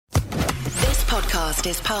podcast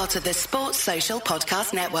is part of the Sports Social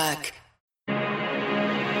Podcast Network.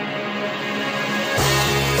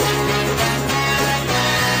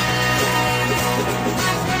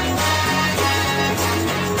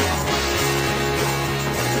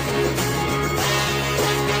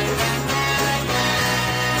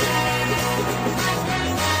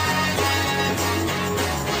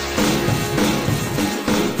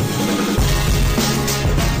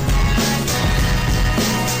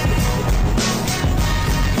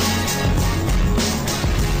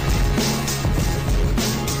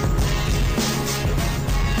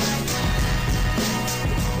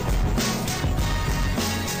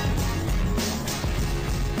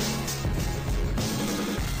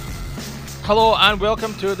 Hello and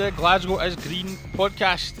welcome to the Glasgow is Green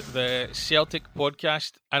podcast, the Celtic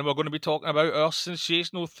podcast, and we're going to be talking about our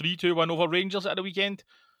sensational 3-2 win over Rangers at the weekend,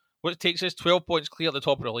 which takes us 12 points clear at the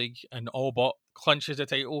top of the league and all but clinches the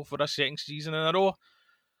title for a second season in a row.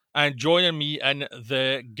 And joining me in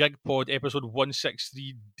the Gigpod episode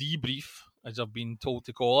 163 Debrief, as I've been told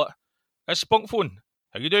to call it, is Spunkphone.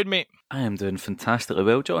 How you doing, mate? I am doing fantastically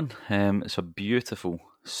well, John. It's a beautiful,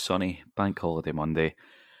 sunny bank holiday Monday.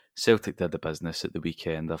 Celtic did the business at the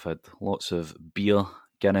weekend. I've had lots of beer,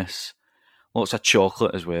 Guinness, lots of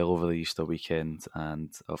chocolate as well over the Easter weekend,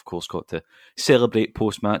 and of course got to celebrate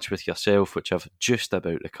post-match with yourself, which I've just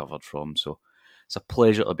about recovered from. So it's a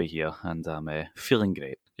pleasure to be here, and I'm feeling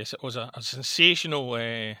great. Yes, it was a sensational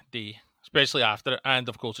day, especially after it, and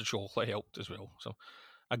of course the chocolate helped as well. So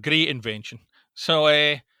a great invention. So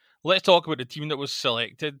let's talk about the team that was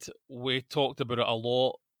selected. We talked about it a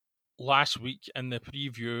lot last week in the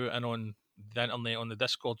preview and on the internet, on the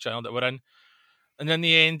Discord channel that we're in. And in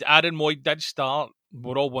the end, Aaron Moy did start.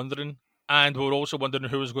 We're all wondering. And we're also wondering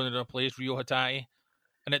who was going to replace Rio Hatate.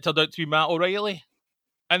 And it turned out to be Matt O'Reilly.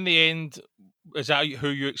 In the end, is that who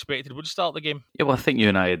you expected would start the game? Yeah, well, I think you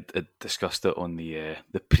and I had discussed it on the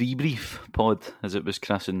pre-brief pod, as it was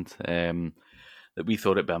christened, that we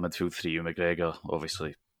thought it'd be a midfield three, McGregor,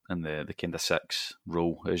 obviously, in the kind of 6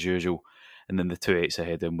 role as usual. And then the 2 8s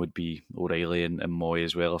ahead him would be O'Reilly and Moy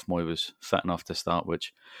as well, if Moy was fit enough to start,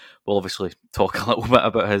 which we'll obviously talk a little bit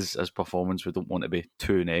about his performance. We don't want to be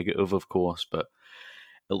too negative, of course, but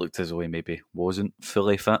it looked as though he maybe wasn't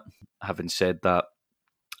fully fit. Having said that,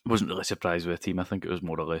 I wasn't really surprised with the team. I think it was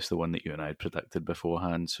more or less the one that you and I had predicted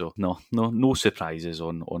beforehand. So no surprises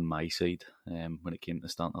on my side when it came to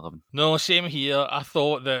starting 11. No, same here. I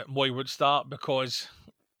thought that Moy would start because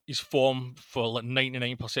his form for like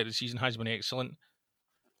 99% of the season has been excellent.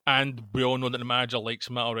 And we all know that the manager likes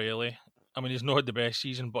Matt O'Reilly. I mean, he's not had the best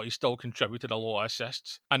season, but he's still contributed a lot of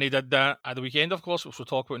assists. And he did that at the weekend, of course, which we'll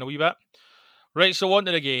talk about in a wee bit. Right, so on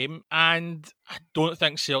to the game. And I don't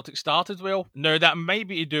think Celtic started well. Now, that might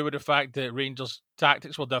be to do with the fact that Rangers'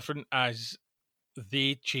 tactics were different, as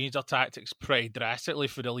they changed their tactics pretty drastically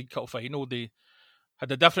for the League Cup final. They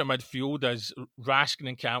had a different midfield, as Raskin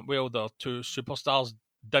and Cantwell, their 2 superstars,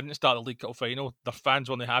 didn't start the League Cup final. Their fans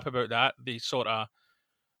weren't happy about that. They sort of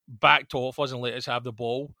backed off us and let us have the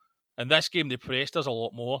ball. In this game, they pressed us a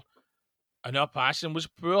lot more. And our passing was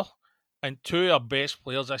poor. And 2 of our best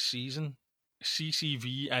players this season,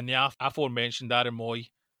 CCV and the aforementioned Aaron Moy,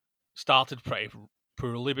 started pretty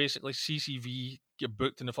poorly, basically. CCV get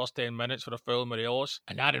booked in the first 10 minutes for a foul on Morelos.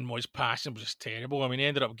 And Aaron Moy's passing was just terrible. I mean, he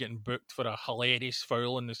ended up getting booked for a hilarious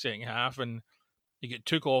foul in the second half. And he got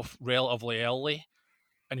took off relatively early.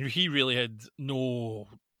 And he really had no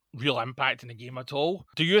real impact in the game at all.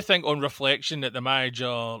 Do you think, on reflection, that the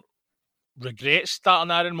manager regrets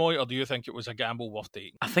starting Aaron Moy, or do you think it was a gamble worth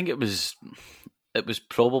taking? I think it was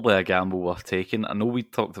probably a gamble worth taking. I know we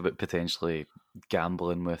talked about potentially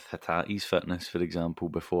gambling with Hatate's fitness, for example,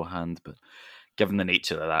 beforehand, but given the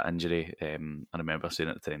nature of that injury, I remember saying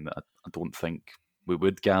at the time that I don't think we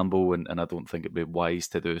would gamble, and I don't think it'd be wise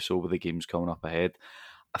to do so with the games coming up ahead.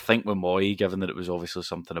 I think with Moy, given that it was obviously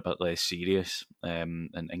something a bit less serious,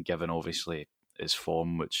 and given obviously his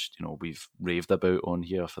form, which we've raved about on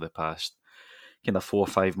here for the past kind of 4 or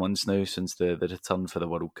 5 months now since the return for the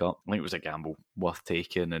World Cup, I think it was a gamble worth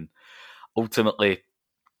taking, and ultimately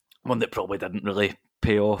one that probably didn't really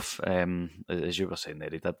pay off. As you were saying there,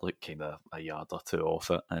 he did look kind of a yard or 2 off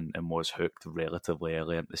it and was hooked relatively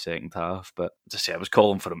early in the second half. But as I say, I was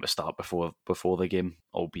calling for him to start before the game,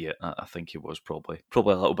 albeit I think he was probably a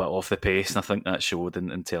little bit off the pace, and I think that showed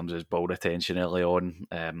in terms of his ball retention early on.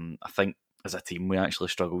 I think as a team we actually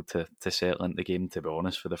struggled to settle into the game, to be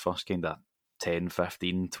honest. For the first kind of 10,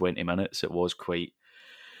 15, 20 minutes, it was quite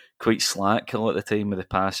slack a lot of the time with the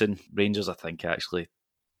passing. Rangers, I think, actually,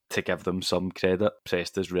 to give them some credit,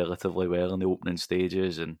 pressed us relatively well in the opening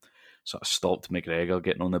stages, and sort of stopped McGregor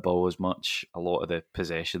getting on the ball as much. A lot of the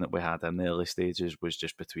possession that we had in the early stages was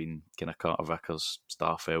just between kind of Carter Vickers,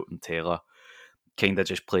 Starfelt and Taylor, kind of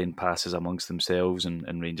just playing passes amongst themselves,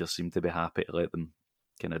 and Rangers seemed to be happy to let them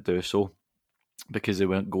kind of do so because they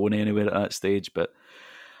weren't going anywhere at that stage. But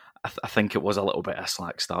I think it was a little bit of a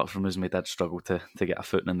slack start from us, and we did struggle to get a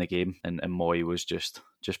footing in the game, and Moy was just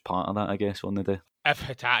part of that, I guess, on the day. If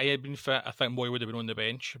Hatate had been fit, I think Moy would have been on the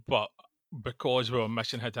bench, but because we were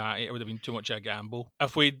missing Hatate, it would have been too much of a gamble.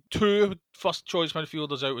 If we had 2 first choice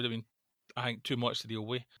midfielders out, it would have been, I think, too much to deal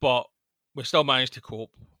with. But we still managed to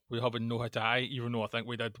cope. We having no Hatate, even though I think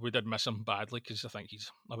we did miss him badly, because I think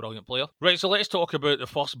he's a brilliant player. Right, so let's talk about the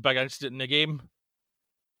first big incident in the game.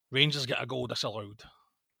 Rangers get a goal disallowed.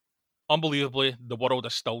 Unbelievably, the world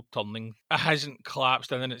is still turning. It hasn't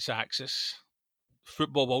collapsed in its axis.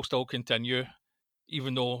 Football will still continue,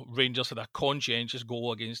 even though Rangers had a conscientious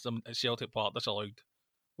goal against them at Celtic Park disallowed.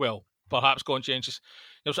 Well, perhaps conscientious.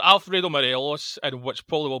 It was Alfredo Morelos, in which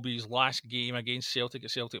probably will be his last game against Celtic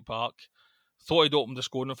at Celtic Park, thought he'd opened the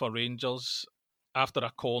scoring for Rangers after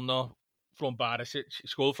a corner from Barisic. He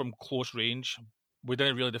scored from close range. We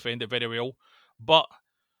didn't really defend it very well. But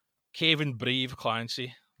Kevin Brave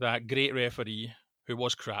Clancy, that great referee, who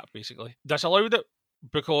was crap basically, disallowed it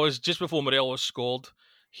because just before Morelos scored,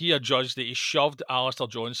 he adjudged that he shoved Alistair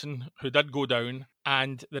Johnson, who did go down,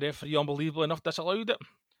 and the referee, unbelievably enough, disallowed it.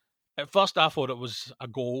 At first I thought it was a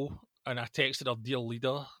goal, and I texted our dear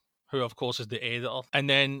leader, who of course is the editor, and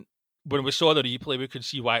then when we saw the replay, we could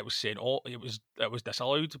see why it was sent off. It was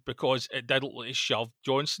disallowed because it did look like he shoved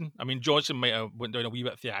Johnson. I mean, Johnson might have went down a wee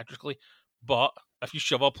bit theatrically, but if you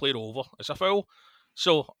shove a player over, it's a foul.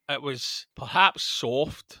 So it was perhaps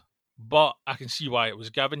soft, but I can see why it was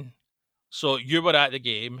given. So you were at the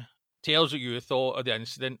game. Tell us what you thought of the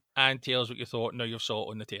incident, and tell us what you thought now you've saw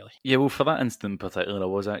it on the telly. Yeah, well, for that incident in particular, I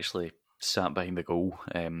was actually sat behind the goal,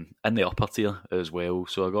 in the upper tier as well.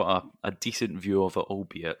 So I got a decent view of it,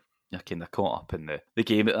 albeit I kind of caught up in the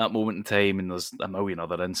game at that moment in time, and there's a million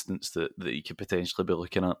other incidents that you could potentially be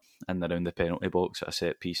looking at in and around the penalty box at a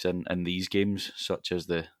set piece in these games, such as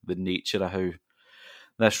the nature of how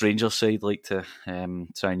this Rangers side like to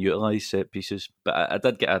try and utilise set pieces. But I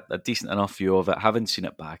did get a decent enough view of it, having seen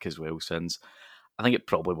it back as well since. I think it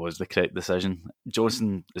probably was the correct decision.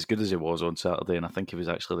 Johnson, as good as he was on Saturday, and I think he was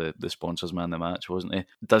actually the sponsors man of the match, wasn't he?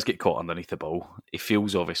 Does get caught underneath the ball. He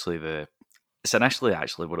feels obviously it's initially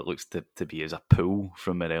actually what it looks to be is a pull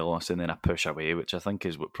from Morelos and then a push away, which I think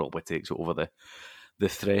is what probably takes it over the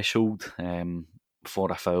threshold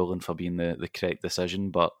for a foul and for being the correct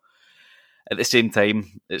decision. But at the same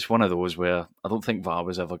time, it's one of those where I don't think VAR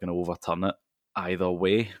was ever going to overturn it either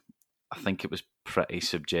way. I think it was pretty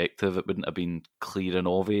subjective. It wouldn't have been clear and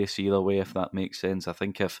obvious either way, if that makes sense. I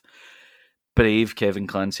think if brave Kevin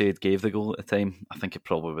Clancy had gave the goal at the time, I think it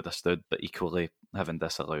probably would have stood, but equally, having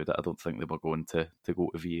disallowed it, I don't think they were going to go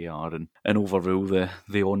to VAR and overrule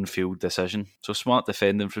the on-field decision. So smart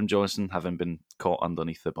defending from Johnson, having been caught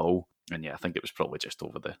underneath the ball. And yeah, I think it was probably just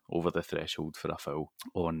over the threshold for a foul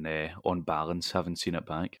on balance, having seen it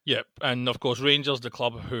back. Yep, and of course Rangers, the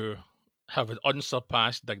club who have an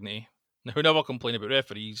unsurpassed dignity, who never complain about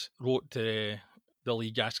referees, wrote to the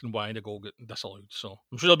league asking why the goal got disallowed. So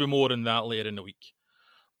I'm sure there'll be more on that later in the week.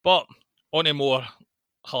 But on to more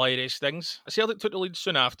hilarious things. Celtic took the lead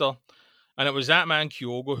soon after, and it was that man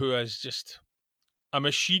Kyogo who is just a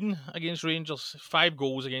machine against Rangers. 5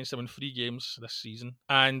 goals against them in 3 games this season,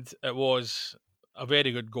 and it was a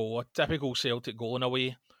very good goal, a typical Celtic goal in a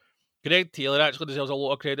way. Greg Taylor actually deserves a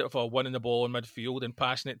lot of credit for winning the ball in midfield and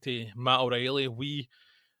passing it to Matt O'Reilly. We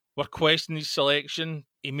were questioning his selection.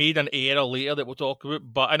 He made an error later that we'll talk about,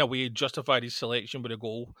 but in a way justified his selection with a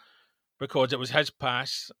goal because it was his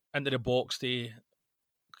pass into the box to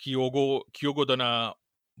Kyogo. Kyogo done a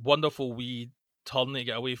wonderful wee turn to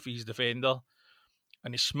get away from his defender,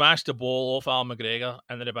 and he smashed the ball off Al McGregor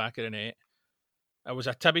into the back of the net. It was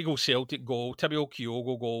a typical Celtic goal, typical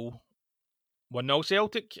Kyogo goal. 1-0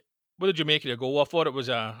 Celtic. What did you make of the goal? I thought it was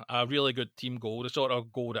a really good team goal, the sort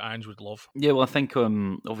of goal that Ange would love. Yeah, well, I think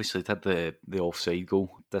obviously it had the offside goal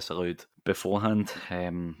disallowed beforehand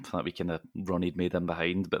for that we kind of run he'd made in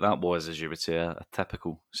behind. But that was, as you would say, a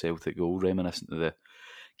typical Celtic goal, reminiscent of the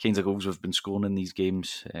kinds of goals we've been scoring in these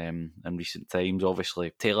games in recent times.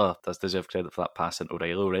 Obviously, Taylor does deserve credit for that pass into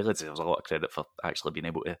O'Reilly. O'Reilly deserves a lot of credit for actually being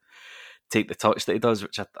able to take the touch that he does,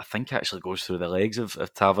 which I think actually goes through the legs of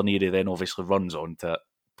Tavernier. He then obviously runs on to it,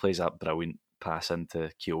 plays that brilliant pass into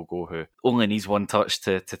Kyogo, who only needs one touch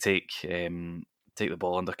to take the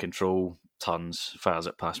ball under control, turns, fires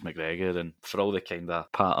it past McGregor, and for all the kind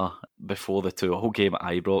of patter before the two, a whole game at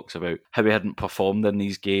Ibrox about how he hadn't performed in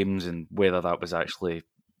these games and whether that was actually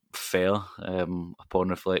fair upon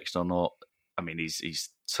reflection or not. I mean, he's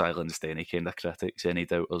silenced any kind of critics, any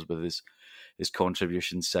doubters with his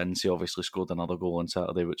contributions since. He obviously scored another goal on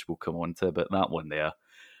Saturday, which we'll come on to, but that one there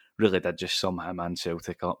really did just sum him and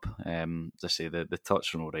Celtic up. To say the touch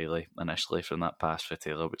from O'Reilly initially from that pass for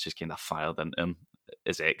Taylor, which is kind of fired into him,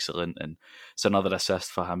 is excellent, and it's another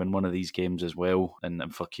assist for him in one of these games as well,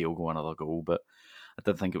 and for Kyogo another goal. But I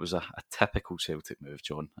did think it was a typical Celtic move,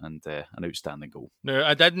 John, and an outstanding goal. Now,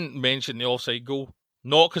 I didn't mention the offside goal,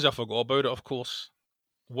 not because I forgot about it, of course,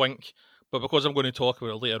 wink, but because I'm going to talk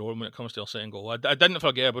about it later on when it comes to our second goal. I didn't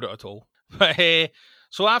forget about it at all. But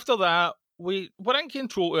so after that, we were in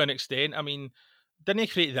control to an extent. I mean, didn't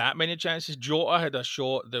create that many chances. Jota had a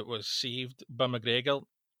shot that was saved by McGregor.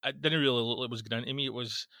 It didn't really look like it was going to me. It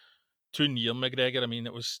was too near McGregor. I mean,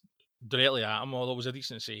 it was directly at him, although it was a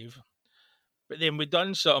decent save. But then we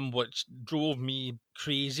done something which drove me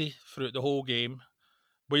crazy throughout the whole game.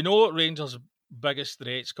 We know that Rangers' biggest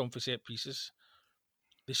threats come for set pieces.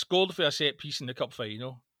 They scored for a set piece in the cup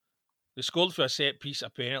final. They scored for a set piece,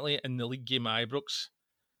 apparently, in the league game at Ibrox.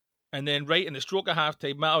 And then right in the stroke of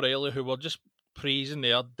half-time, Matt O'Reilly, who we're just praising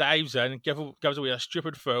there, dives in, gives away a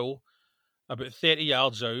stupid foul about 30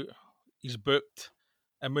 yards out. He's booked.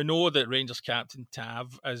 And we know that Rangers captain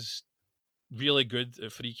Tav is really good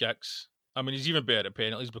at free kicks. I mean, he's even better at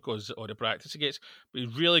penalties because of the practice he gets, but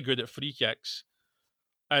he's really good at free kicks.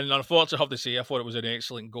 And unfortunately, I have to say, I thought it was an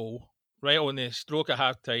excellent goal. Right on the stroke of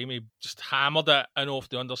half-time, he just hammered it in off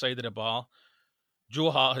the underside of the bar.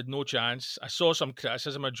 Joe Hart had no chance. I saw some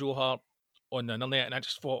criticism of Joe Hart on the internet, and I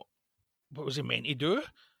just thought, what was he meant to do?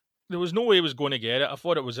 There was no way he was going to get it. I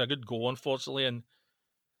thought it was a good goal, unfortunately, and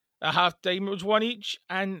at half-time, it was one each,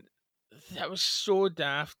 and that was so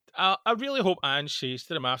daft. I really hope Ange says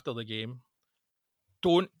to them after the game,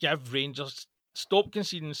 don't give Rangers, stop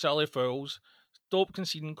conceding silly fouls, stop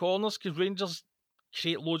conceding corners, because Rangers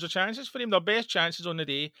create loads of chances for him. Their best chances on the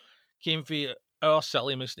day came for our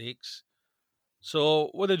silly mistakes. So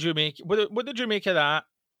what did you make? What did you make of that?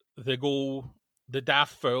 The goal, the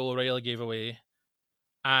daft foul O'Reilly gave away,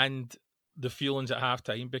 and the feelings at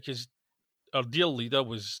half-time, because our dear leader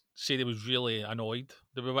said he was really annoyed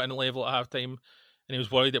that we were in level at half-time, and he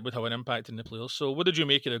was worried it would have an impact on the players. So what did you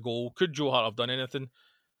make of the goal? Could Joe Hart have done anything?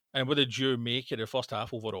 And what did you make of the first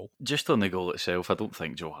half overall? Just on the goal itself, I don't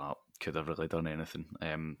think Joe Hart could have really done anything.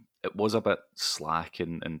 It was a bit slack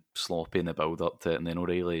and sloppy in the build-up to it, and then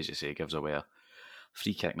O'Reilly, as you say, gives away a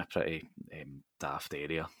free kick in a pretty daft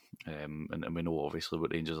area. And we know obviously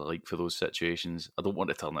what Rangers are like for those situations. I don't want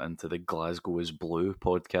to turn it into the Glasgow is Blue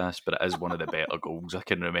podcast, but it is one of the better goals I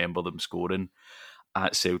can remember them scoring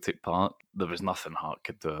at Celtic Park. There was nothing Hart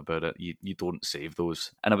could do about it. You don't save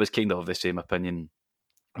those. And I was kind of the same opinion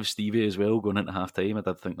with Stevie as well going into half-time. I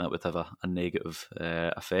did think that would have a negative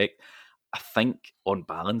effect. I think on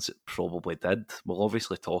balance it probably did. We'll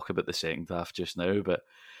obviously talk about the second half just now, but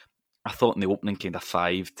I thought in the opening kind of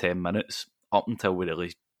 5-10 minutes, up until we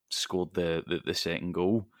really scored the second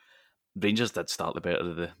goal, Rangers did start the better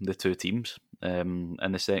of the two teams. In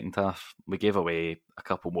the second half, we gave away a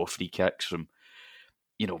couple more free kicks from,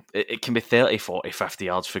 it can be 30, 40, 50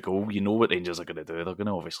 yards for goal. You know what Rangers are going to do. They're going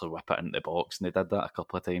to obviously whip it into the box, and they did that a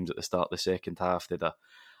couple of times at the start of the second half. They had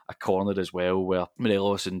a corner as well where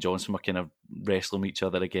Morelos and Johnson were kind of wrestling with each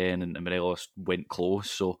other again, and Morelos went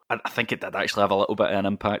close. So I think it did actually have a little bit of an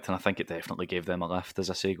impact, and I think it definitely gave them a lift,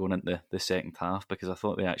 as I say, going into the second half, because I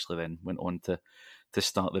thought they actually then went on to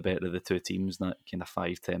start the better of the two teams in that kind of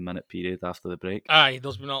 5-10 minute period after the break. Aye,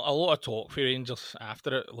 there's been a lot of talk for Rangers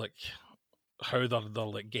after it, like how they're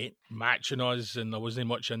like matching us, and there wasn't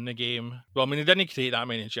much in the game. Well, I mean, they didn't create that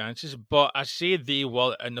many chances, but I say they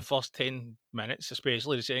were in the first 10 minutes,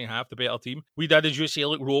 especially the second half, the better team. We did, as you say,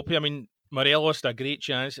 look ropey. I mean, Morelos had a great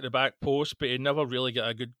chance at the back post, but he never really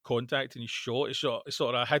got a good contact in his shot. He sort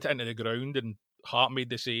of hit it into the ground, and Hart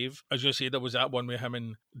made the save. As you say, there was that one with him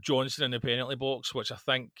and Johnson in the penalty box, which I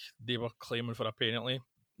think they were claiming for a penalty.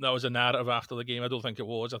 That was a narrative after the game. I don't think it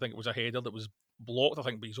was. I think it was a header that was blocked, I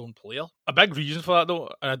think, by his own player. A big reason for that, though,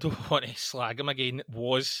 and I don't want to slag him again,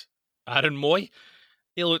 was Aaron Moy.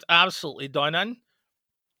 He looked absolutely done in.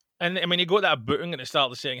 And, I mean, he got that booting at the start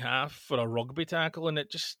of the second half for a rugby tackle, and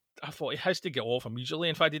I thought he has to get off immediately.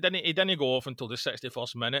 In fact, he didn't go off until the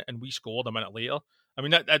 61st minute, and we scored a minute later. I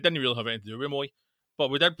mean, that didn't really have anything to do with Moy, but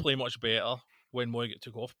we did play much better when Moy got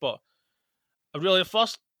took off. But really, the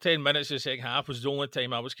first 10 minutes of the second half was the only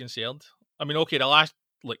time I was concerned. I mean, okay, the last,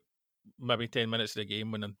 maybe 10 minutes of the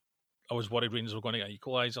game when I was worried Rangers were going to get an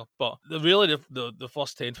equaliser. But the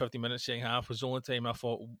first 10, 15 minutes, second half was the only time I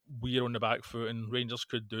thought we were on the back foot and Rangers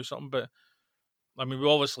could do something. But I mean, we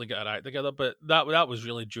obviously got our act together, but that was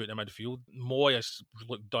really due to midfield. Moyes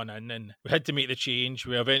looked done in, and we had to make the change.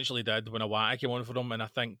 We eventually did when Awata came on for him, and I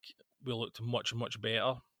think we looked much, much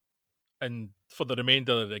better. And for the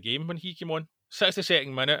remainder of the game when he came on,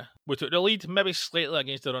 62nd minute, we took the lead, maybe slightly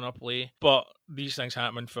against the run-up play, but these things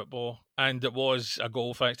happen in football, and it was a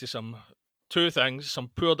goal thanks to two things,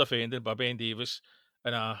 some poor defending by Ben Davies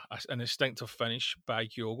and an instinctive finish by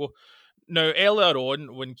Kyogo. Now, earlier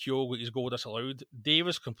on, when Kyogo got his goal disallowed,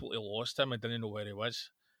 Davies completely lost him and didn't know where he was.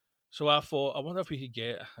 So I thought, I wonder if we could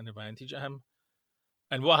get an advantage at him.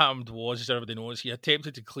 And what happened was, as everybody knows, he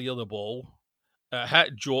attempted to clear the ball. It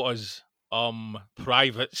hit Jota's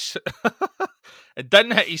privates. It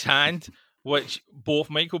didn't hit his hand, which both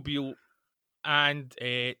Michael Beale and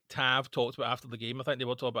Tav talked about after the game. I think they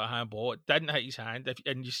were talking about a handball. It didn't hit his hand.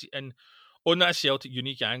 And on that Celtic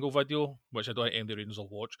unique angle video, which I don't think MD Rangers will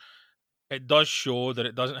watch, it does show that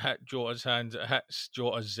it doesn't hit Jota's hands. It hits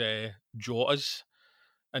Jota's.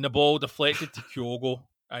 And the ball deflected to Kyogo,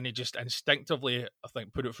 and he just instinctively, I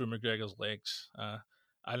think, put it through McGregor's legs.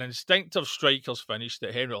 An instinctive striker's finish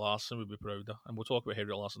that Henrik Larsson would be proud of. And we'll talk about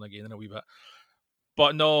Henrik Larsson again in a wee bit.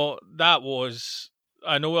 But no, that was...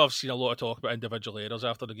 I know I've seen a lot of talk about individual errors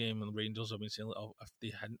after the game, and Rangers have been saying, if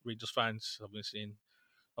they hadn't, Rangers fans have been saying,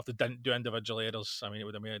 if they didn't do individual errors, I mean, it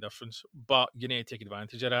would have made a difference. But you need to take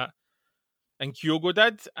advantage of that. And Kyogo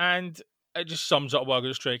did, and it just sums up what a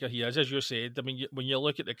good striker he is, as you said. I mean, when you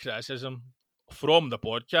look at the criticism from the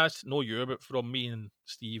podcast, no you, but from me and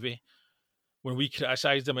Stevie, when we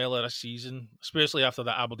criticised him earlier this season, especially after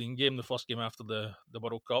that Aberdeen game, the first game after the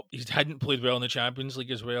World Cup, he hadn't played well in the Champions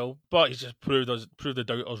League as well, but he's just proved the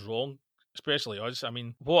doubters wrong, especially us. I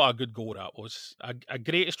mean, what a good goal that was. A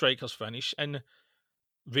great striker's finish, and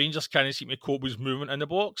Rangers can't seem to cope with his movement in the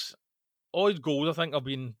box. All his goals, I think, have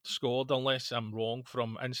been scored, unless I'm wrong,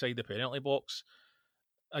 from inside the penalty box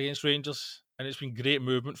against Rangers. And it's been great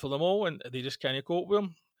movement for them all, and they just can't cope with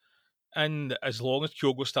him. And as long as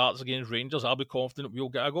Kyogo starts against Rangers, I'll be confident we'll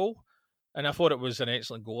get a goal. And I thought it was an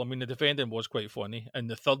excellent goal. I mean, the defending was quite funny, and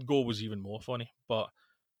the third goal was even more funny. But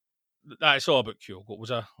that's all about Kyogo. It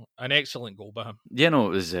was an excellent goal by him. Yeah, no,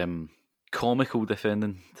 it was comical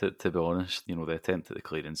defending, to be honest. You know, the attempt at the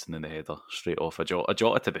clearance and then the header straight off a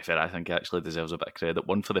Jota, to be fair, I think actually deserves a bit of credit.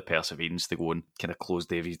 One, for the perseverance to go and kind of close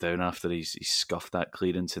Davies down after he's scuffed that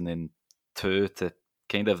clearance, and then two, to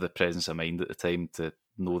kind of have the presence of mind at the time to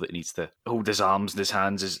know that he needs to hold his arms and his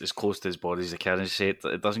hands as close to his body as he can.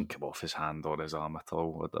 It doesn't come off his hand or his arm at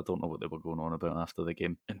all. I don't know what they were going on about after the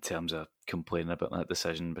game in terms of complaining about that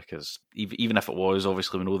decision, because even if it was,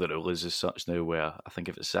 obviously we know the rule is as such now, where I think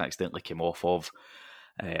if it's accidentally came off of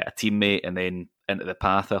a teammate and then into the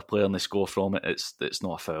path of a player and they score from it, it's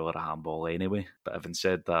not a foul or a handball anyway. But having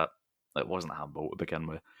said that, it wasn't a handball to begin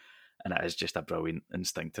with. And it is just a brilliant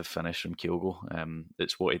instinctive finish from Kyogo.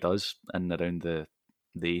 It's what he does in around the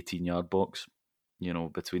 18-yard box. You know,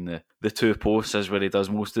 between the two posts is where he does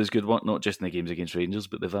most of his good work, not just in the games against Rangers,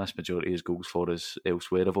 but the vast majority of his goals for us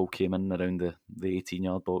elsewhere have all came in around the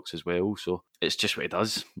 18-yard box as well. So it's just what he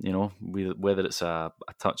does, you know, whether it's a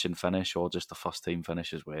touch-and finish or just a first-time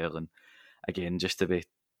finish as well. And again, just to be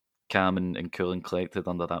calm and cool and collected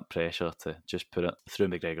under that pressure to just put it through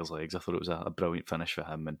McGregor's legs. I thought it was a brilliant finish for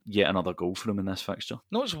him, and yet another goal for him in this fixture.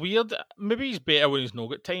 No, it's weird. Maybe he's better when he's not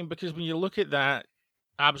got time, because when you look at that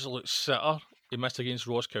absolute sitter he missed against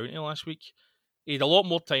Ross County last week, he had a lot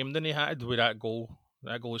more time than he had with that goal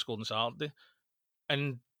he scored on Saturday.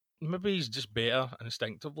 And maybe he's just better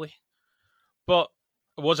instinctively. But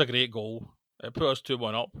it was a great goal. It put us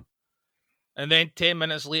 2-1 up. And then 10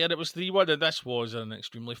 minutes later, it was 3-1, and this was an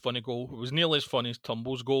extremely funny goal. It was nearly as funny as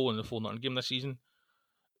Turnbull's goal in the 4-0 game this season.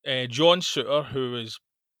 John Souttar, who is,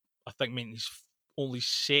 I think, making his only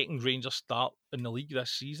second Rangers start in the league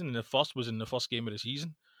this season, and the first was in the first game of the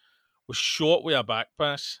season, was shot with a back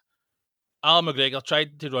pass. Alan McGregor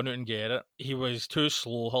tried to run out and get it. He was too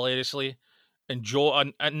slow, hilariously, and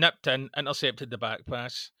Jota nipped in, intercepted the back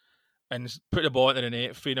pass, and put the ball into the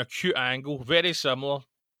net for an acute angle, very similar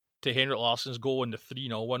to Henrik Larsson's goal in the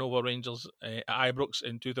 3-0 win over Rangers at Ibrox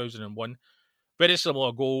in 2001. Very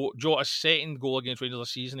similar goal. Jota's second goal against Rangers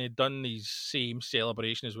this season. He'd done his same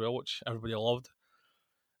celebration as well, which everybody loved.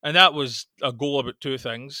 And that was a goal about two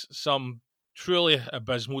things. Some truly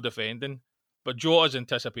abysmal defending, but Jota's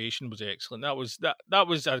anticipation was excellent. That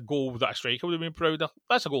was a goal that a striker would have been proud of.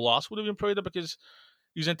 That's a goal Larsson would have been proud of, because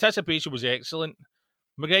his anticipation was excellent.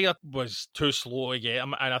 McGregor was too slow to get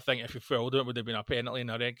him, and I think if he fouled it would have been a penalty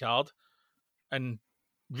and a red card. And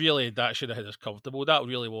really, that should have hit us comfortable. That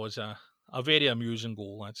really was a very amusing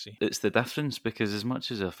goal, I'd say. It's the difference, because as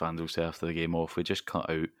much as a fan will say after the game off, we just cut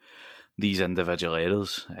out these individual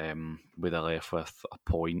errors, we'd have left with a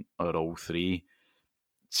point or all three.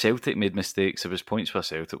 Celtic made mistakes. There was points where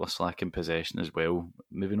Celtic were slacking possession as well.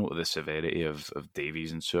 Maybe not the severity of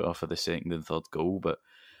Davies and Souttar for the second and third goal, but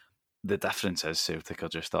the difference is Celtic are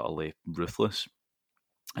just utterly ruthless.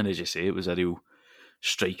 And as you say, it was a real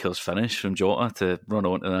striker's finish from Jota to run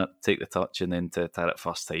onto that, take the touch, and then to tar it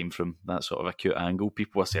first time from that sort of acute angle.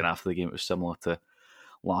 People were saying after the game it was similar to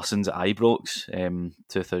Larsson's at Ibrox,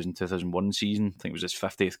 2000-2001 season. I think it was his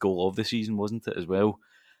 50th goal of the season, wasn't it, as well?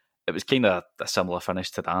 It was kind of a similar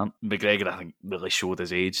finish to that. McGregor, I think, really showed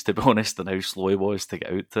his age, to be honest, and how slow he was to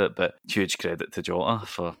get out to it. But huge credit to Jota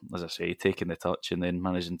for, as I say, taking the touch and then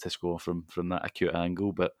managing to score from that acute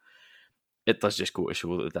angle. But it does just go to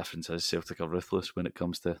show that the difference is Celtic are ruthless when it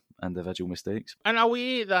comes to individual mistakes. In a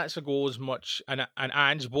way, that's a goal as much, an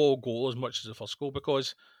Ange ball goal as much as the first goal,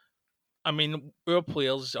 because, I mean, our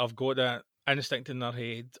players have got that instinct in their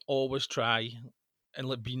head, always try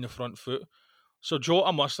and be in the front foot. So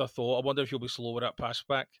Jota must have thought, I wonder if he'll be slower at pass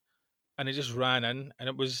back. And he just ran in, and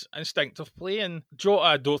it was instinctive play. And Jota,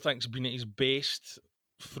 I don't think, has been at his best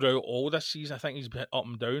throughout all this season. I think he's been up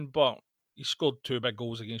and down, but he scored 2 big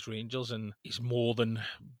goals against Rangers, and he's more than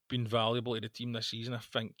been valuable to the team this season. I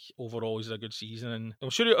think overall he's had a good season, and I'm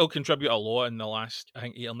sure he'll contribute a lot in the last, I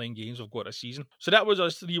think, 8 or 9 games we've got this season. So that was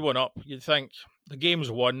us 3-1 up. You'd think the game's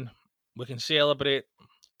won, we can celebrate,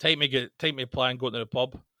 time to plan, go to the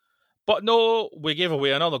pub. But no, we gave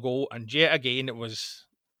away another goal, and yet again it was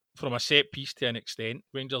from a set piece to an extent.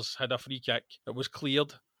 Rangers had a free kick, it was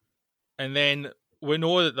cleared, and then we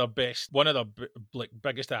know that one of their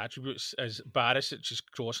biggest attributes is Barisic's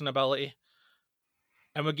crossing ability,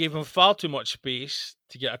 and we gave him far too much space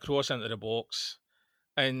to get a cross into the box,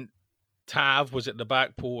 and Tav was at the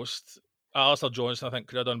back post. Alistair Johnson, I think,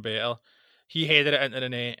 could have done better. He headed it into the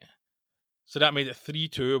net. So that made it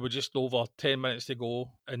 3-2 with just over 10 minutes to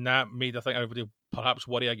go. And that made, I think, everybody perhaps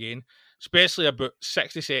worry again. Especially about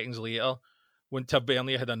 60 seconds later when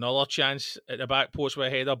Tavernier had another chance at the back post with a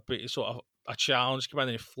header, but he sort of a challenge came in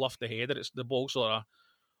and he fluffed the header. The ball sort of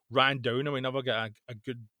ran down and we never got a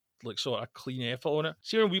good, sort of clean effort on it.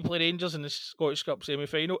 See, when we play Rangers in the Scottish Cup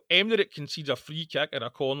semi-final, Emmerich concedes a free kick at a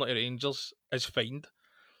corner to Rangers is fined.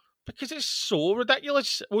 Because it's so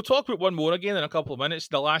ridiculous. We'll talk about one more again in a couple of minutes,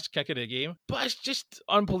 the last kick of the game. But it's just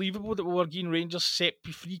unbelievable that we were getting Rangers set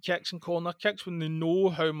free kicks and corner kicks when they know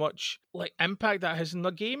how much impact that has in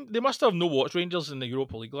their game. They must have no watched Rangers in the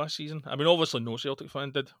Europa League last season. I mean, obviously no Celtic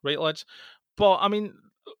fan did, right, lads? But, I mean,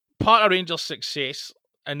 part of Rangers' success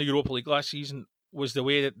in the Europa League last season was the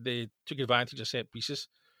way that they took advantage of set pieces.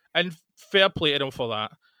 And fair play to them for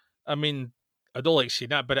that. I mean, I don't like saying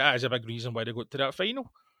that, but it is a big reason why they got to that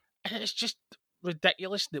final. And it's just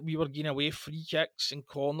ridiculous that we were getting away free kicks and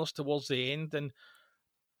corners towards the end. And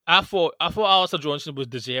I thought Alistair Johnson was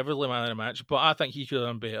deservedly man of the match, but I think he could have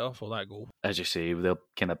done better for that goal. As you say, their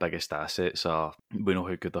kind of biggest assets are, we know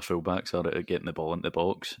how good their fullbacks are at getting the ball into the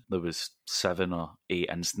box. There was 7 or 8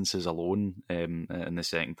 instances alone in the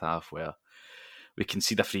second half where we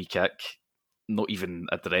concede a free kick, not even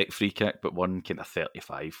a direct free kick, but one kind of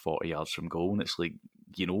 35, 40 yards from goal. And it's like,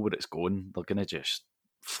 you know where it's going. They're going to just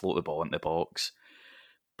float the ball into the box,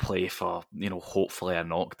 play for, hopefully a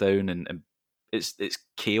knockdown, and it's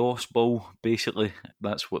chaos ball, basically.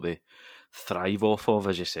 That's what they thrive off of.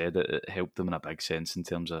 As you said, it helped them in a big sense in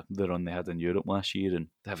terms of the run they had in Europe last year, and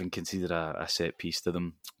having conceded a set piece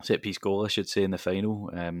goal, I should say, in the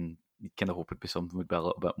final. You kind of hope it'd be something we'd be a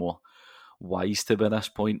little bit more wise to by this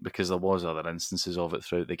point, because there was other instances of it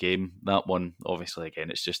throughout the game. That one, obviously,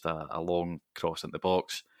 again, it's just a long cross into the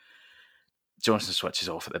box. Johnson switches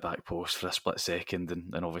off at the back post for a split second,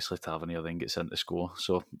 and obviously Tavernier then gets in to score.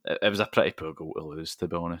 So it was a pretty poor goal to lose, to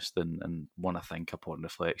be honest, and one I think upon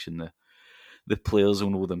reflection the players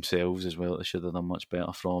will know themselves as well. They should have done much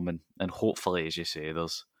better from, and hopefully, as you say,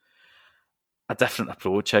 there's a different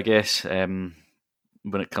approach, I guess, when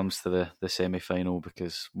it comes to the semi-final,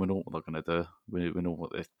 because we know what they're going to do. We know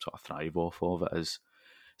what they sort of thrive off of. It is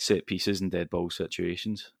set pieces and dead ball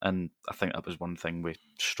situations, and I think that was one thing we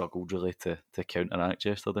struggled really to counteract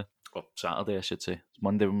yesterday, or Saturday I should say. It's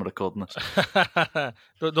Monday when we're recording this.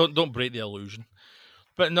 don't break the illusion.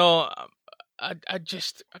 But no, I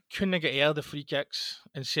couldn't get out of the free kicks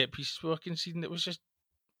and set pieces we were conceding. It was just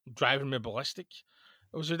driving me ballistic.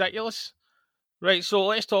 It was ridiculous. Right, so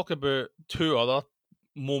let's talk about 2 other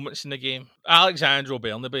moments in the game. Alexandro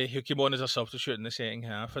Bernabe, who came on as a substitute in the second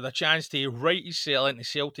half, had a chance to write his cell into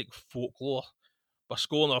Celtic folklore by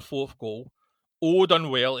scoring our 4th goal. all done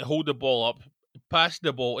well to hold the ball up. He passed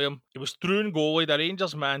the ball to him. It was through and goalie, the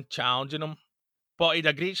Rangers man challenging him. But he had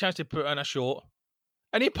a great chance to put in a shot.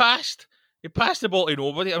 And he passed. He passed the ball to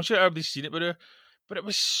nobody. I'm sure everybody's seen it before. But it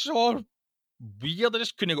was so weird. I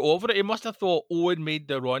just couldn't get over it. He must have thought Owen made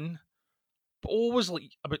the run. But Owen was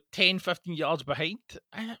like about 10, 15 yards behind.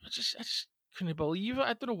 And I just couldn't believe it.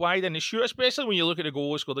 I don't know why he didn't shoot, especially when you look at the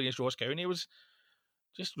goal he scored against Ross County. It was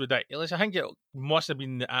just ridiculous. I think it must have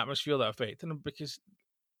been the atmosphere that affected him, because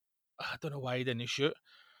I don't know why he didn't shoot.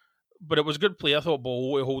 But it was a good play. I thought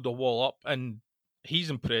Ball to hold the wall up, and he's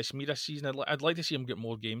impressed me this season. I'd like to see him get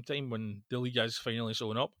more game time when the league is finally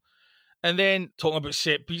showing up. And then, talking about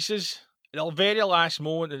set pieces, the very last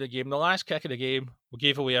moment of the game, the last kick of the game, we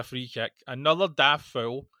gave away a free kick. Another daft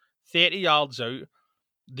foul, 30 yards out.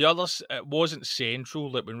 The others, it wasn't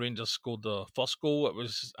central, like when Rangers scored the first goal. It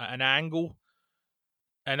was at an angle.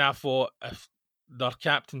 And I thought, if their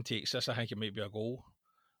captain takes this, I think it might be a goal.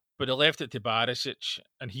 But they left it to Barisic,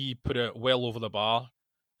 and he put it well over the bar.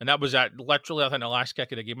 And that was literally, I think, the last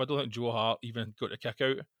kick of the game. I don't think Joe Hart even got a kick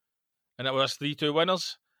out. And it was 3-2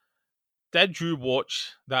 winners. Did you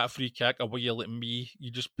watch that free kick, or were you like me?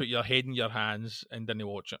 You just put your head in your hands and didn't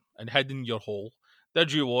watch it, and hid in your hole.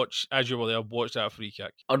 Did you watch, as you were there, watch that free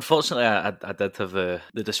kick? Unfortunately, I did have the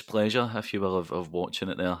displeasure, if you will, of watching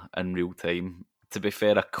it there in real time. To be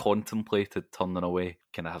fair, I contemplated turning away,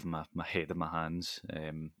 kind of having my head in my hands,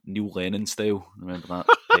 Neil Lennon style. Remember that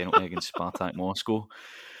penalty against Spartak Moscow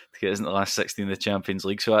to get us into the last 16 of the Champions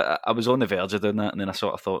League? So I was on the verge of doing that, and then I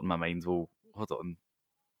sort of thought in my mind, well, hold on,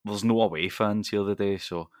 there's no away fans here today,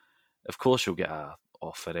 so of course you'll get a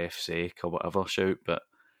off for F's sake or whatever shout, but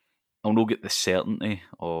I'll not get the certainty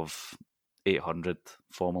of 800,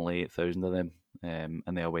 formerly 8,000 of them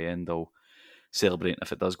in the away end. I'll celebrate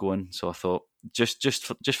if it does go in. So I thought, just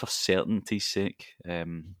for certainty's sake,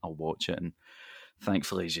 I'll watch it. And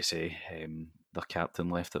thankfully, as you say, their captain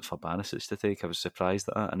left it for Barisic to take. I was surprised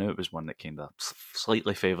at that. I knew it was one that kind of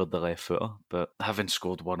slightly favoured the left footer, but having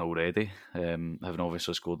scored one already, having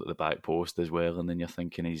obviously scored at the back post as well, and then you're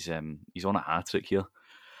thinking he's on a hat-trick here.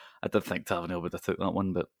 I did think Tavernier would have took that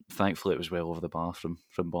one, but thankfully it was well over the bar from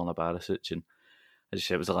Borna Barisic, and as you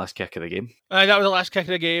said, it was the last kick of the game. That was the last kick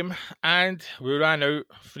of the game, and we ran out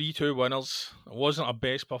 3-2 winners. It wasn't our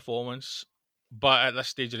best performance, but at this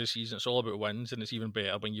stage of the season, it's all about wins, and it's even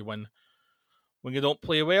better when you win. When you don't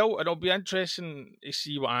play well, it'll be interesting to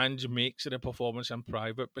see what Ange makes of the performance in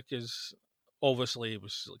private, because obviously it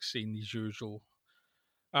was like saying these usual.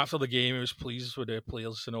 After the game, he was pleased with the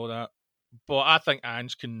players and all that. But I think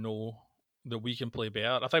Ange can know that we can play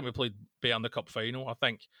better. I think we played better in the cup final. I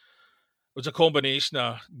think it was a combination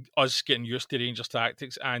of us getting used to Rangers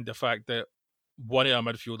tactics and the fact that one of our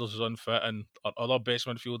midfielders was unfit and our other best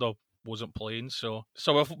midfielder wasn't playing. So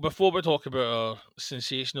before we talk about our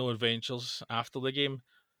sensational adventures after the game,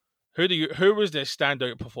 who was the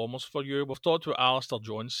standout performance for you? We've talked about Alistair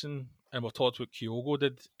Johnson and we've talked about Kyogo.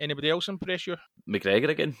 Did anybody else impress you? McGregor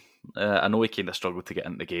again. I know he kind of struggled to get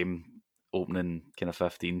into the game opening kind of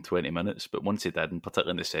 15, 20 minutes, but once he did, and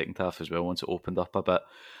particularly in the second half as well, once it opened up a bit,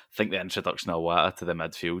 I think the introduction of Wata to the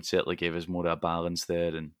midfield certainly gave us more of a balance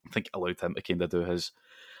there, and I think allowed him to kind of do his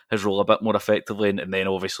role a bit more effectively, and then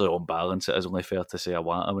obviously on balance it is only fair to say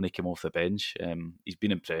Wata when he came off the bench. He's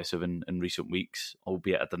been impressive in recent weeks,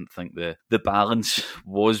 albeit I didn't think the balance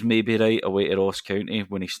was maybe right away to Ross County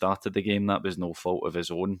when he started the game. That was no fault of his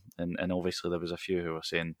own, and obviously there was a few who were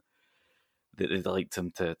saying that they'd liked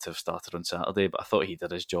him to have started on Saturday, but I thought he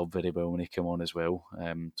did his job very well when he came on as well.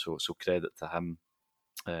 So credit to him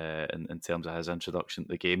in terms of his introduction to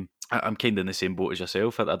the game. I'm kind of in the same boat as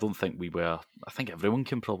yourself. I don't think we were. I think everyone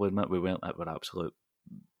can probably admit we weren't at our absolute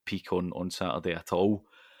peak on Saturday at all.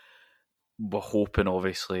 We're hoping,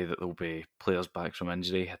 obviously, that there'll be players back from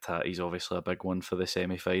injury. Hitati's obviously a big one for the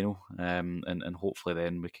semi-final, and hopefully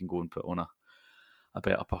then we can go and put on a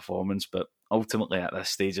better performance. But ultimately at this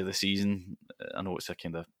stage of the season, I know it's a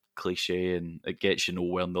kind of cliche and it gets you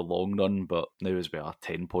nowhere in the long run, but now as we are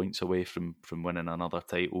 10 points away from winning another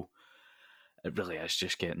title, it really is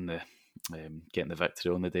just getting the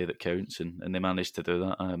victory on the day that counts, and they managed to do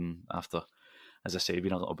that after, as I say,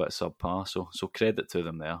 being a little bit subpar, so credit to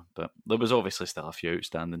them there. But there was obviously still a few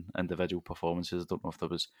outstanding individual performances. I don't know if there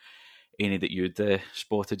was any that you'd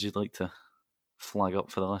spotted you'd like to flag up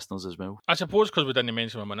for the listeners as well. I suppose because we didn't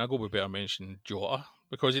mention him a minute ago, we better mention Jota,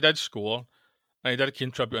 because he did score and he did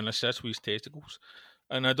contribute an assist with his testicles.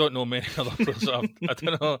 And I don't know many other players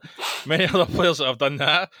that have done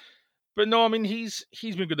that. But no, I mean he's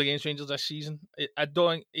been good against Rangers this season. He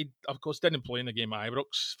of course didn't play in the game at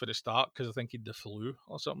Ibrox for the start because I think he had the flu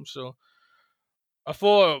or something. So I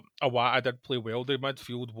thought Iwata did play well. The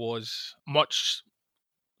midfield was much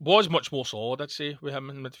more solid, I'd say, with him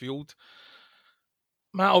in midfield.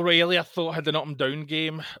 Matt O'Reilly, I thought, had an up and down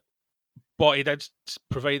game, but he did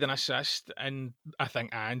provide an assist, and I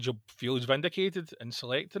think Angel feels vindicated in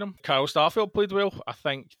selecting him. Kyle Starfield played well. I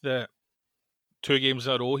think that 2 games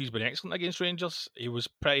in a row, he's been excellent against Rangers. He was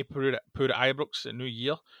pretty poor at Ibrox at New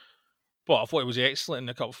Year, but I thought he was excellent in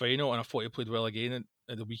the cup final, and I thought he played well again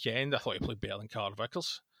at the weekend. I thought he played better than Carl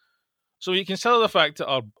Vickers. So you consider the fact that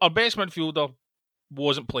our best midfielder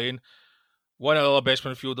wasn't playing, one of the other best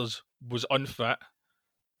midfielders was unfit,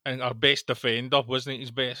 and our best defender wasn't his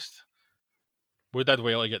best. We did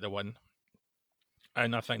well to get the win.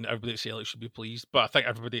 And I think that everybody at Celtic should be pleased. But I think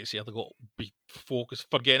everybody at Celtic got to be focused,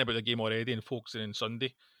 forgetting about the game already and focusing on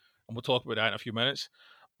Sunday. And we'll talk about that in a few minutes.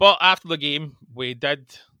 But after the game, we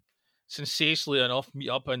did, sensationally enough, meet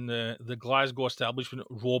up in the Glasgow establishment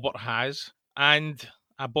Robert has. And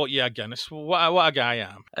I bought you a Guinness. What a guy I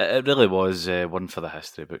am. It really was one for the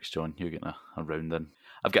history books, John. You're getting a round in.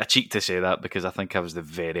 I've got a cheek to say that because I think I was the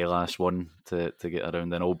very last one to get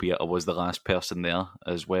around in, albeit I was the last person there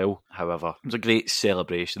as well. However, it was a great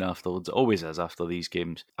celebration afterwards. It always is after these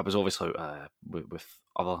games. I was obviously with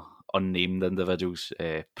other unnamed individuals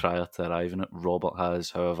prior to arriving at Robert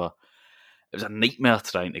has. However, it was a nightmare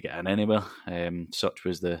trying to get in anywhere. Such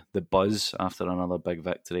was the buzz after another big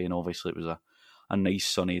victory, and obviously it was a nice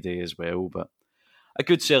sunny day as well, but a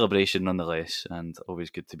good celebration nonetheless, and always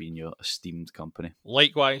good to be in your esteemed company.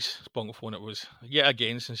 Likewise, Spunkaphone, it was yet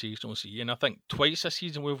again sensational to see, and I think twice this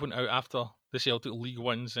season we've went out after the Celtic League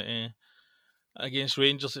wins against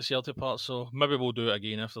Rangers at Celtic Park, so maybe we'll do it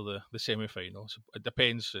again after the semi-final. So it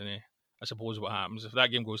depends, I suppose, what happens. If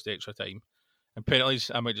that game goes to extra time and penalties,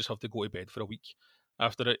 I might just have to go to bed for a week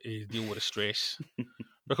after it to deal with the stress.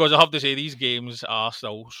 Because I have to say, these games are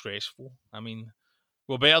still stressful. I mean,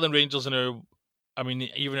 we're better than Rangers now. I mean,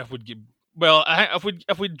 even if we'd get... Well,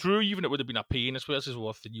 if we drew even, it would have been a pain. I suppose this is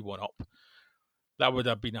worth the 3-1 up. That would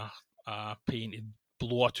have been a pain to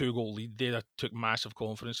blow a 2-goal lead there. I took massive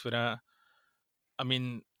confidence for that. I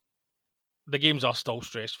mean, the games are still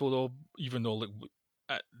stressful, though, even though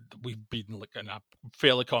we've been in a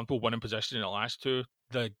fairly comfortable winning position in the last 2.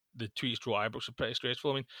 The 2 East Row Ibrox are pretty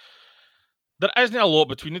stressful. I mean, there isn't a lot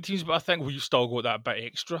between the teams, but I think we've still got that bit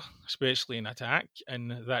extra, especially in attack,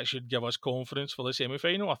 and that should give us confidence for the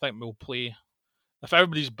semi-final. I think we'll play, if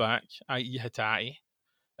everybody's back, i.e. Hatate,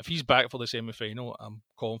 if he's back for the semi-final, I'm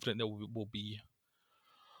confident that we'll be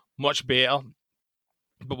much better.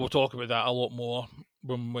 But we'll talk about that a lot more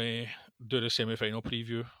when we do the semi-final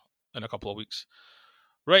preview in a couple of weeks.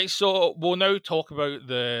 Right, so we'll now talk about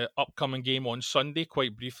the upcoming game on Sunday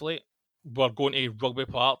quite briefly. We're going to Rugby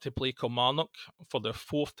Park to play Kilmarnock for the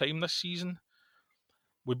 4th time this season.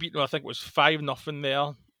 We beat them, I think it was 5-0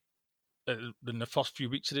 there in the first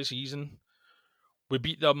few weeks of the season. We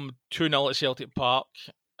beat them 2-0 at Celtic Park,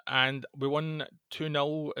 and we won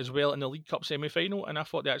 2-0 as well in the League Cup semi-final, and I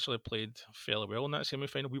thought they actually played fairly well in that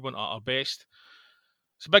semi-final. We went at our best.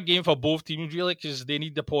 It's a big game for both teams, really, because they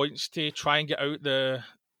need the points to try and get out the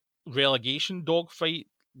relegation dogfight.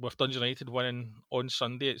 With Dundee United winning on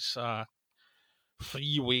Sunday, it's a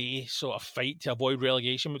three-way sort of fight to avoid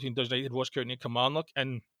relegation between Dundee United, Ross County and Kilmarnock,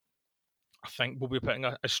 and I think we'll be putting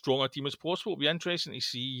as strong a team as possible. It'll be interesting to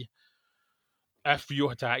see if Rio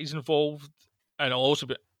Hatate's involved, and it'll also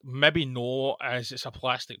be, maybe no, as it's a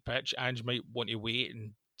plastic pitch, Ange might want to wait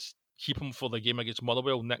and keep him for the game against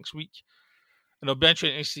Motherwell next week. And it'll be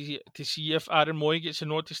interesting to see if Aaron Moy gets a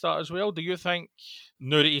nod to start as well. Do you think,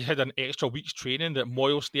 now that he had an extra week's training, that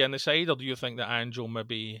Moy will stay on the side, or do you think that Ange will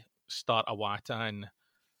maybe start Iwata and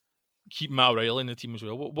keep Matt O'Reilly in the team as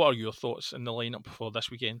well? What are your thoughts in the lineup for this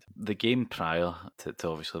weekend? The game prior to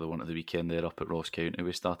obviously the one at the weekend there up at Ross County,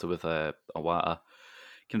 we started with Iwata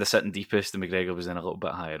kind of sitting deepest, and McGregor was in a little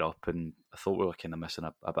bit higher up, and I thought we were kind of missing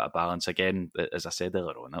a bit of balance. Again, as I said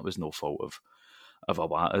earlier on, that was no fault of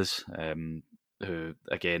Iwata's. Who,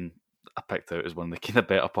 again, I picked out as one of the kind of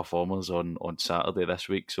better performers on Saturday this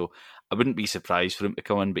week. So I wouldn't be surprised for him to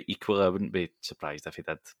come in, but equally I wouldn't be surprised if he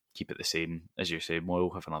did keep it the same. As you say, Moyle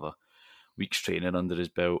will have another week's training under his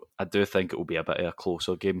belt. I do think it will be a bit of a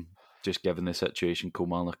closer game, just given the situation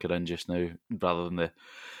Kilmarnock are in just now, rather than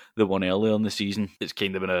the one earlier in the season. It's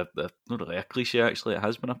kind of been not really a cliche, actually. It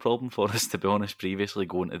has been a problem for us, to be honest, previously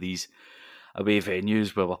going to these away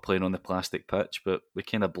venues where we're playing on the plastic pitch, but we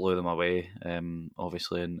kind of blew them away,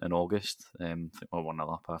 obviously, in August. I think we were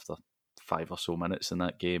 1-0 up after 5 or so minutes in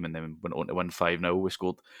that game, and then went on to win 5-0. We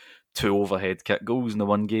scored 2 overhead kick goals in the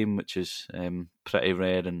one game, which is pretty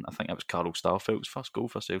rare, and I think that was Carl Starfelt's first goal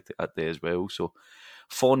for Celtic that day as well. So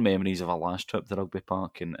fond memories of our last trip to Rugby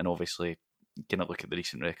Park, and obviously kind of look at the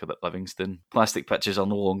recent record at Livingston. Plastic pitches are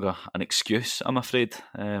no longer an excuse, I'm afraid,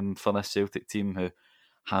 for this Celtic team who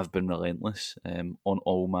have been relentless on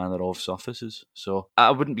all manner of surfaces. So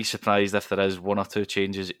I wouldn't be surprised if there is one or two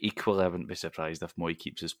changes. Equally, I wouldn't be surprised if Moy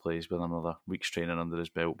keeps his place with another week's training under his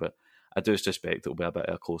belt. But I do suspect it'll be a bit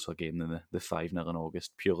of a closer game than the 5-0 in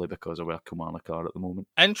August, purely because of where Kilmarnock are at the moment.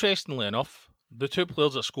 Interestingly enough, the two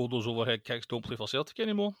players that scored those overhead kicks don't play for Celtic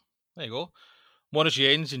anymore. There you go. Maurice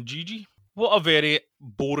Jens and Gigi. What a very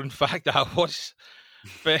boring fact that was.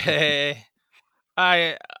 But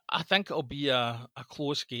I think it'll be a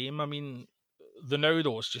close game. I mean, the now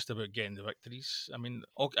though, it's just about getting the victories. I mean,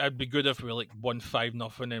 it'd be good if we won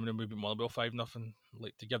 5-0 and then we beat Motherwell 5-0,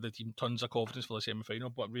 to give the team tons of confidence for the semi-final.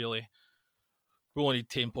 But really, we only need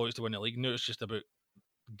 10 points to win the league. Now it's just about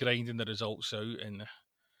grinding the results out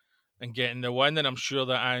and getting the win. And I'm sure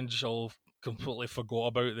that Ange will completely forgot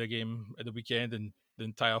about the game at the weekend, and the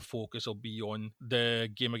entire focus will be on the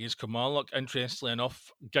game against Kilmarnock. Interestingly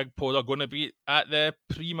enough, Gigpod are going to be at the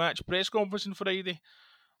pre-match press conference on Friday.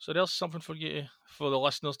 So there's something for the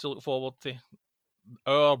listeners to look forward to.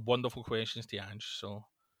 Our wonderful questions to Ange. So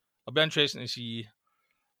it'll be interesting to see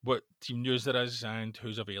what team news there is and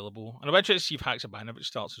who's available. And I'll be interested to see if Haksabanovic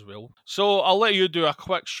starts as well. So I'll let you do a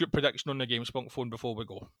quick shoot prediction on the game, Spunk Phone, before we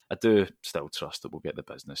go. I do still trust that we'll get the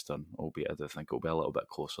business done, albeit I do think it'll be a little bit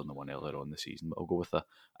closer than the one earlier on in the season. But I'll go with a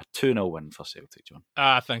 2-0 win for Celtic, John.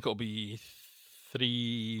 I think it'll be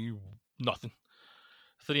 3-0.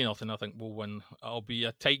 3-0, I think we'll win. It'll be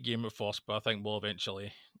a tight game at first, but I think we'll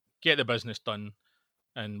eventually get the business done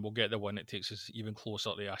and we'll get the win. It takes us even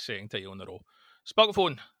closer to a second title in a row. Spunk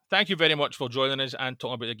Phone, thank you very much for joining us and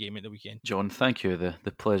talking about the game at the weekend. John, thank you. The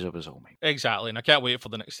pleasure was all mine. Exactly, and I can't wait for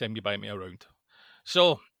the next time you buy me around.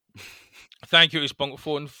 So, thank you to Spunk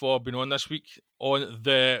Phone for being on this week on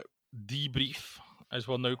the Debrief, as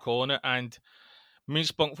we're now calling it. And me and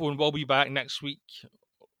Spunk Phone will be back next week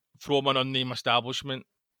from an unnamed establishment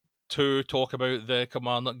to talk about the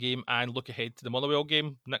Kilmarnock game and look ahead to the Motherwell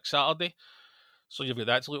game next Saturday. So you've got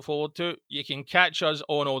that to look forward to. You can catch us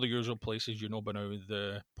on all the usual places, by now,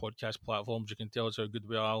 the podcast platforms. You can tell us how good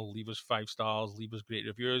we are, leave us 5 stars, leave us great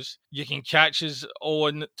reviews. You can catch us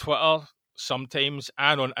on Twitter sometimes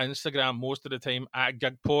and on Instagram most of the time at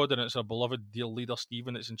Gigpod, and it's our beloved dear leader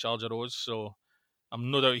Stephen that's in charge of those. So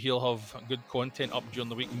I'm no doubt he'll have good content up during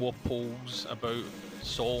the week, more polls about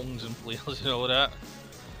songs and players and all that.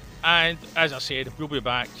 And as I said, we'll be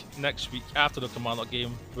back next week after the Kilmarnock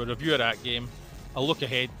game. We'll review that game, a look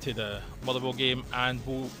ahead to the Motherwell game, and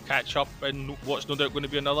we'll catch up in what's no doubt going to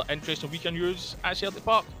be another interesting weekend news at Celtic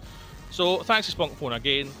Park. So thanks to Spunk Phone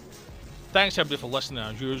again. Thanks everybody for listening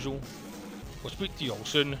as usual. We'll speak to you all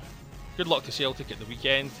soon. Good luck to Celtic at the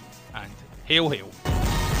weekend, and hail hail.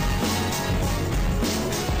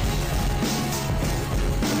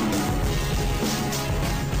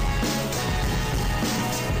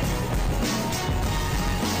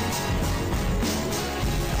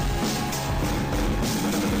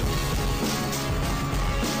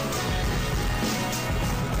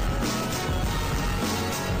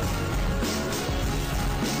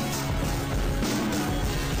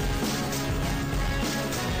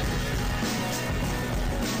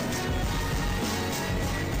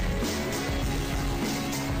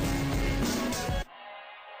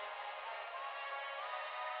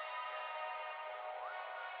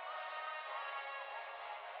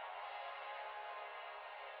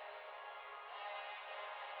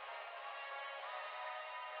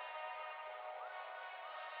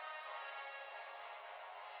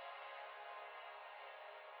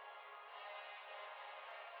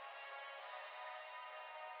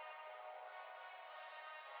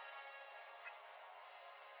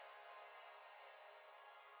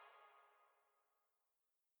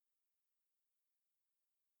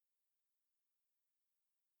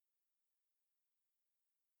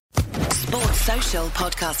 Sports Social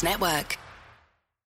Podcast Network.